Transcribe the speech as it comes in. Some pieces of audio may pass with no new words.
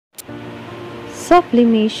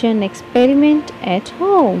Sublimation experiment at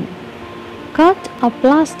home. Cut a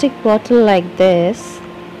plastic bottle like this.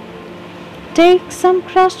 Take some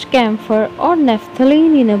crushed camphor or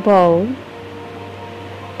naphthalene in a bowl.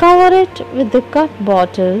 Cover it with the cut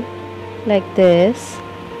bottle like this.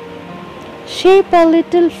 Shape a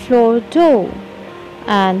little flour dough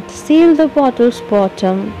and seal the bottle's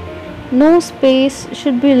bottom. No space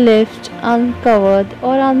should be left uncovered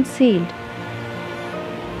or unsealed.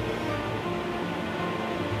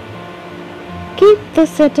 Keep the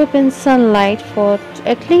setup in sunlight for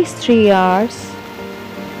at least 3 hours.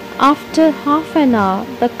 After half an hour,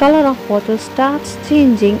 the color of water starts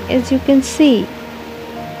changing, as you can see.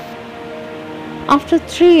 After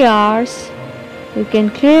 3 hours, you can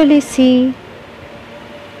clearly see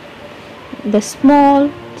the small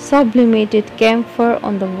sublimated camphor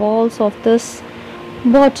on the walls of this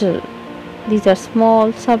bottle. These are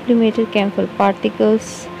small sublimated camphor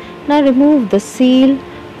particles. Now remove the seal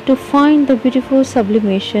to find the beautiful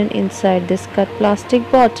sublimation inside this cut plastic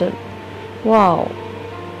bottle. Wow!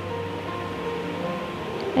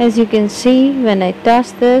 As you can see, when I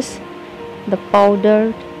touch this, the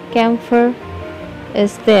powdered camphor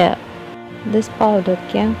is there. This powdered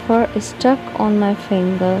camphor is stuck on my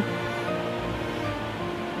finger.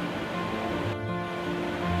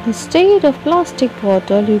 Instead of plastic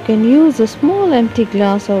bottle, you can use a small empty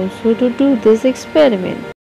glass also to do this experiment.